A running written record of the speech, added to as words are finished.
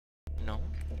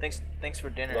Thanks for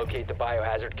dinner. Locate the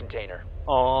biohazard container.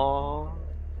 Aww.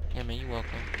 Yeah, man, you're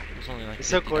welcome. It was only like It's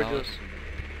so $50. cordial.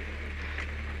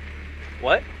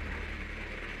 What?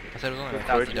 I said it was only like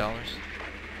Cordial.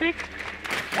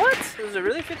 $50. What? Was it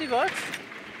really $50? Nicely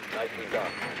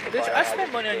done. The Bitch, I biohazard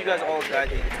spend money on you guys all the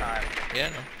container goddamn time. Yeah,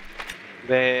 no.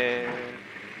 Man.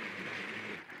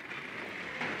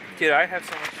 Dude, I have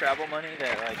so much travel money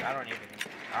that like I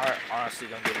honestly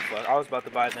don't give a fuck. I was about to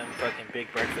buy them fucking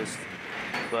big breakfast,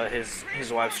 but his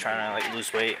wife's trying to like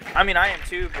lose weight. I mean, I am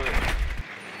too, but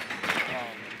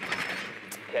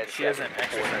she doesn't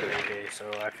exercise every day, so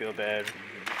I feel bad.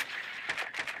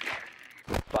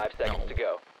 5 seconds to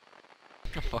go.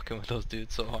 I'm fucking with those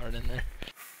dudes so hard in there.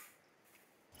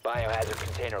 Biohazard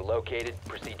container located.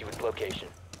 Proceed to its location.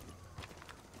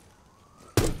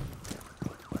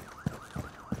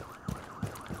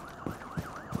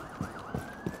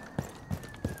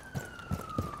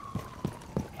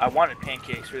 I wanted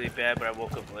pancakes really bad, but I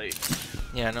woke up late.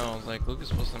 Yeah, I know. I was like, Luke is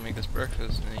supposed to make us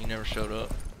breakfast, and then he never showed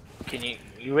up. Can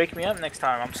you wake me up next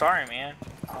time? I'm sorry, man.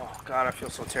 Oh God, I feel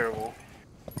so terrible.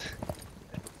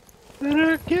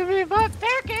 Give me my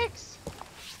pancakes!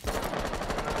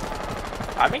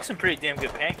 I make some pretty damn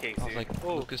good pancakes, I was dude. like,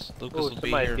 Oh. Lucas Oh, will be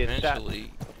somebody's here getting shot.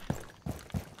 eventually.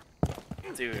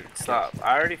 Dude, stop.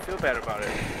 I already feel bad about it.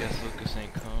 Guess Lucas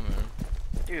ain't coming.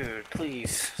 Dude,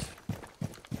 please.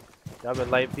 Y'all been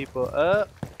lighting people up.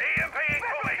 EMP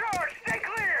fully charged. Stay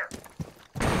clear.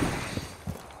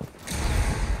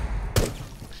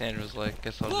 Sandra's like,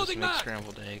 guess I'll just make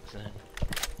scrambled eggs then.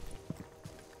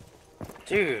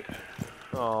 Dude,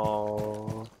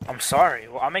 Oh. I'm sorry.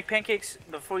 Well, I'll make pancakes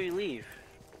before you leave.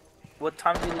 What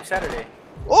time do you leave Saturday?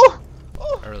 Oh!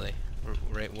 Oh! Early.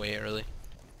 Right, way early.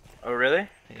 Oh, really?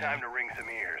 Yeah. Time to ring some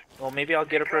ears. Well, maybe I'll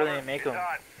get up early and make them.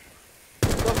 The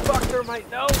fuck, Thermite,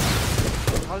 no!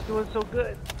 I was doing so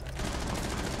good.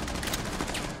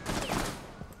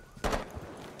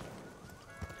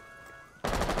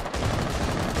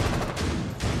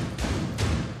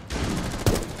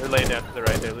 They're laying down to the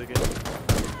right there, Lucas.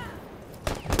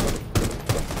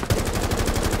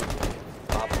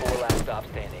 Op 4 last stop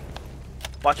standing.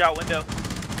 Watch out, window.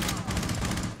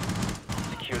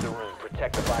 Secure the room.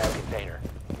 Protect the bio container.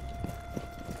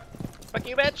 Fuck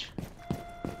you, bitch!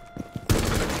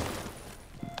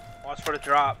 Watch for the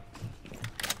drop.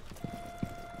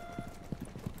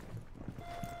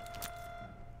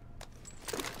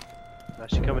 Now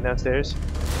she coming downstairs.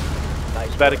 Nice.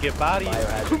 She's about to work. get bodied.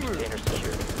 Biohazard container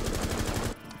secured.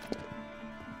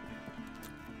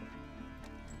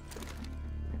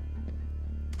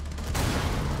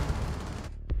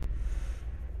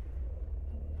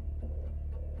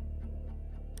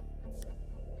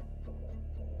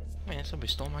 Man,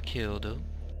 somebody stole my kill, dude.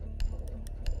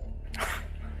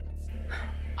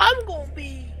 I'm gonna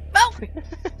be.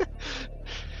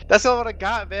 That's all I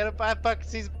got, man. If I fucking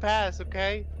season pass,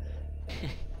 okay?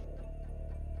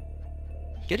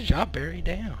 Get a job, Barry.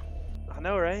 Damn. I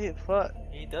know, right? Fuck.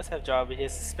 He does have a job. He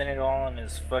has to spend it all in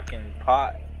his fucking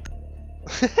pot.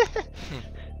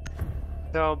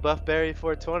 No, Buff Berry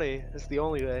 420. That's the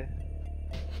only way.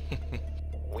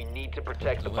 We need to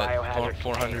protect the What, biohazard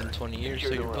 420 container. years, so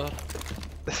Secure you're the room.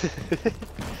 buff?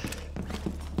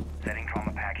 Setting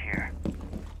trauma pack here.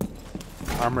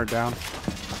 Armor down.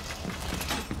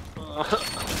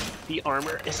 The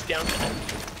armor is down.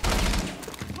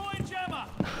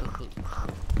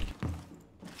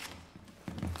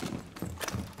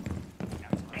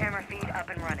 Camera feed up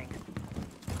and running.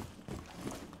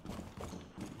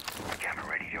 Camera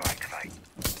ready to activate.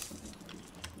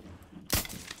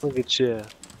 Look at you.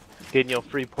 Getting your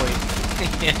free point.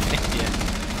 Yeah.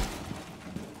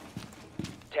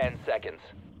 10 seconds.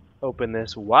 Open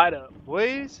this wide up,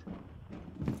 boys.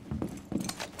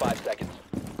 5 seconds.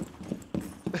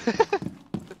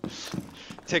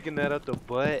 Taking that up the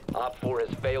butt. Op 4 has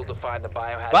failed to find the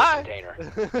biohazard Bye.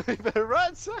 container. You better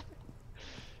run, son.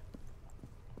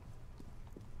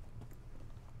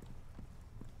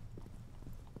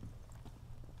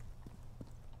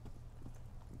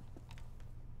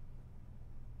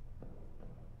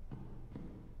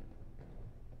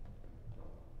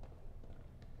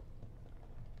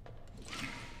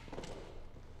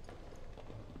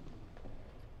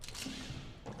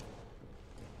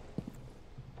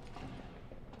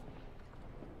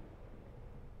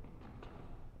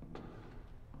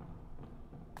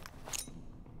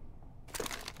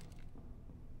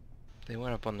 They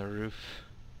went up on the roof.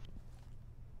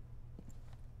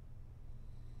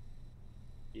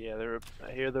 Yeah,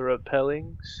 I hear the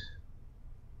repellings.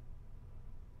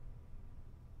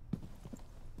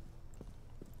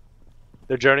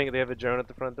 They're droning. They have a drone at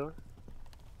the front door.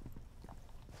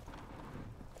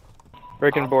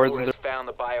 Breaking Op boards 4 and has found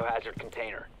the biohazard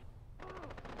container.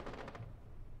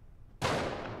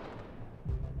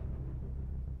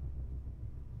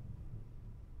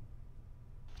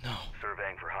 No.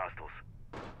 Surveying for hostiles.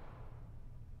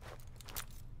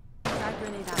 Frag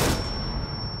grenade out.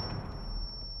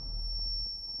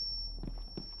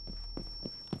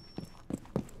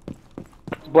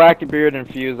 Blackbeard and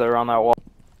Fuse that are on that wall.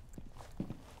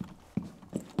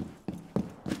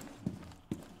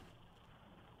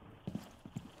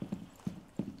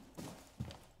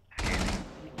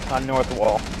 On north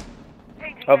wall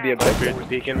of the objective. Blackbeard's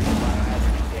peeking.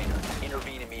 Biohazard container.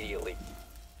 Intervene immediately.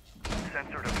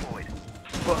 Sensor deployed.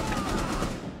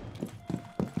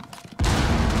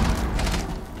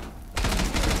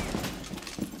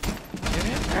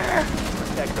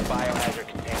 Protect the biohazard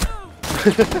container.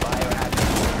 Biohazard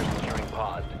container securing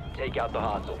paused. Take out the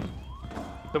hostiles.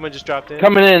 Someone just dropped in.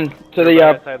 Coming in to Right the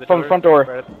outside the from door. front door.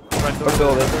 Right at front door. Front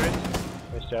building.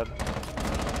 Nice job.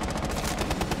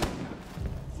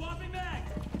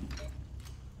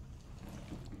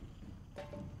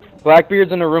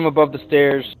 Blackbeard's in a room above the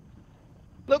stairs,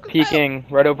 Look at peeking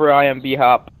right over IMB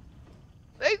hop.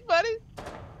 Thanks, buddy.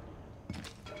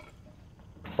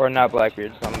 Or not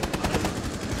Blackbeard, some.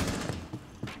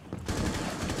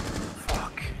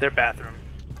 Fuck. Their bathroom.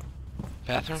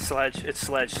 Bathroom? Sledge. It's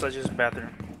Sledge. Sledge's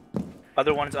bathroom.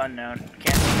 Other one's unknown.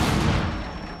 Can't.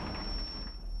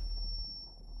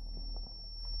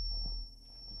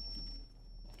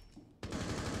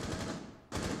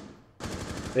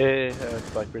 Hey,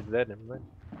 Blackbeard's dead. Never mind.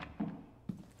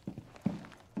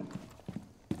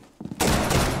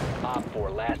 Op 4,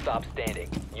 last stop standing.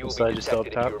 You will Sledge be is still up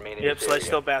detected if top? you remain in Yep, this Sledge area.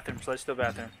 still bathroom. Sledge still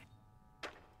bathroom.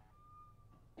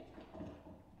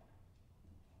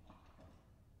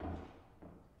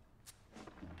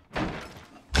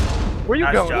 Where you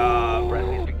Nice going? job.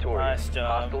 Friendly is victorious. Nice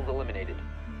job. Hostiles eliminated.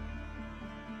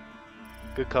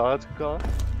 Good call. Good call.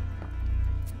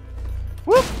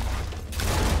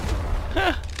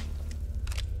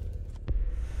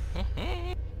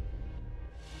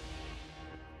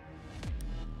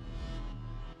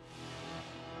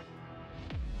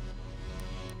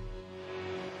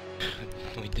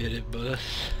 We did it, boss.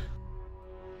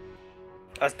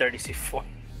 That's dirty C4.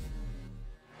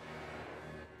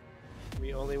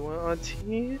 We only won on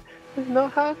team. There's no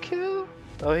how kill.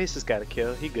 Oh, he's just got a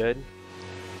kill. He good.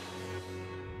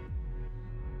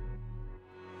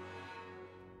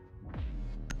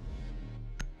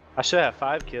 I should have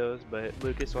 5 kills, but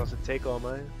Lucas wants to take all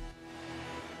mine.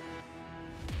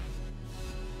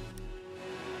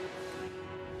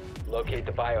 Locate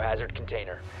the biohazard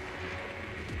container.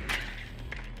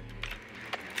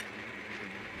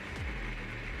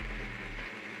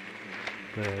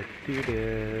 Let's do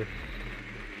this.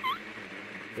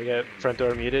 We got front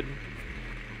door muted.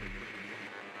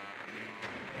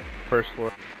 First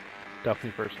floor.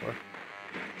 Definitely first floor.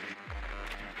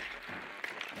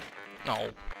 No.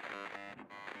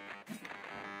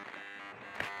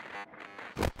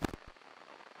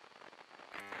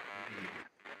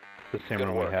 The same Good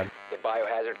room we work. had. The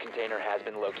biohazard container has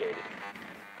been located.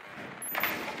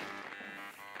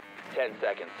 10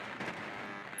 seconds.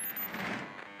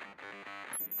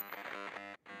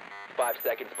 5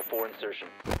 seconds before insertion.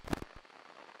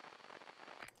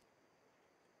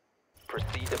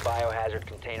 Proceed to biohazard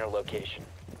container location.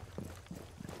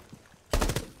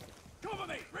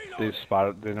 They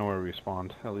spotted. They know where we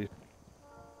spawned. At least.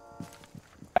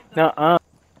 Nuh-uh.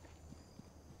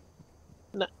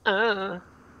 Nuh-uh.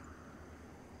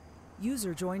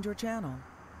 User joined your channel.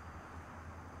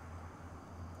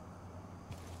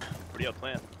 What do y'all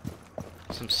plan?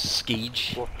 Some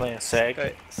skage. We're playing SAG.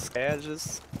 Okay,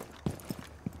 Scages.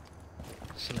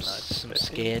 Some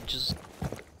scages.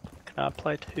 Can I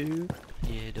play too?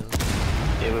 Yeah, it does.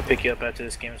 Yeah, we'll pick you up after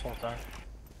this game this whole time.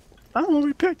 I want to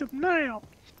be picked up now.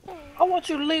 I want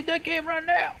you to leave that game right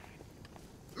now.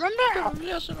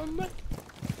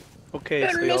 Okay,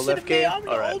 Better so y'all listen left to me, game? I'm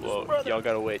your Alright, oldest well, brother. y'all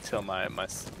gotta wait till my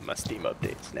Steam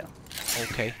updates now.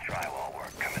 Okay. Drywall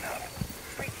work coming up.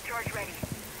 Breach charge ready.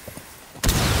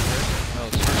 Oh,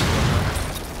 it's first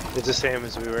floor. It's the same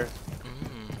as we were.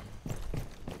 Mm.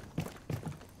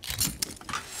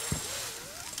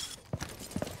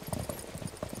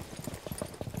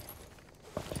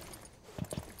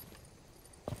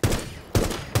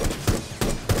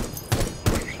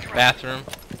 Bathroom.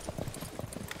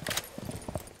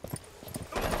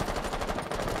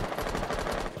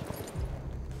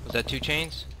 Was that 2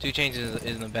 chains? 2 chains is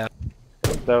in the bathroom.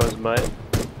 That was mud.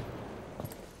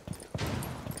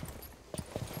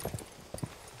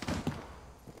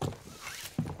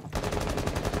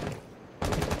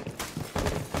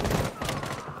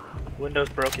 Windows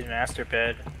broken master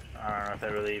bed. I don't know if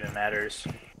that really even matters.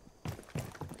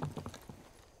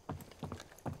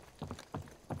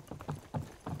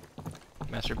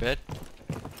 Master bed?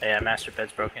 Yeah, master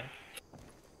bed's broken.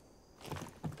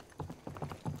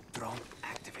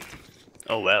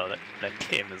 Oh wow, that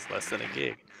game is less than a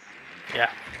gig. Yeah.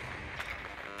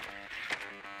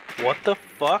 What the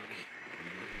fuck?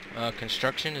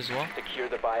 Construction as well? Secure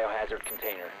the biohazard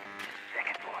container.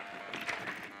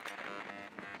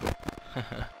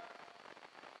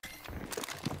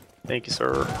 Thank you,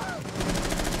 sir.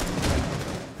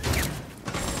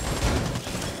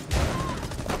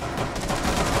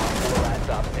 Last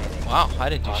stop standing. Wow, I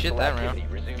didn't do shit Hostile that activity.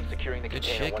 round. Resume securing the Good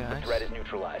container shit, once guys. the threat is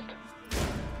neutralized.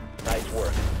 Nice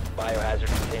work. Biohazard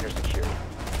container secured.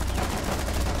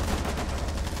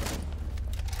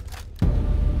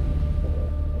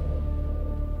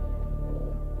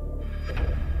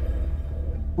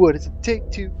 What does it take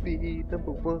to be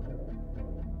number one?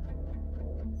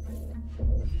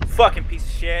 Fucking piece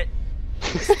of shit.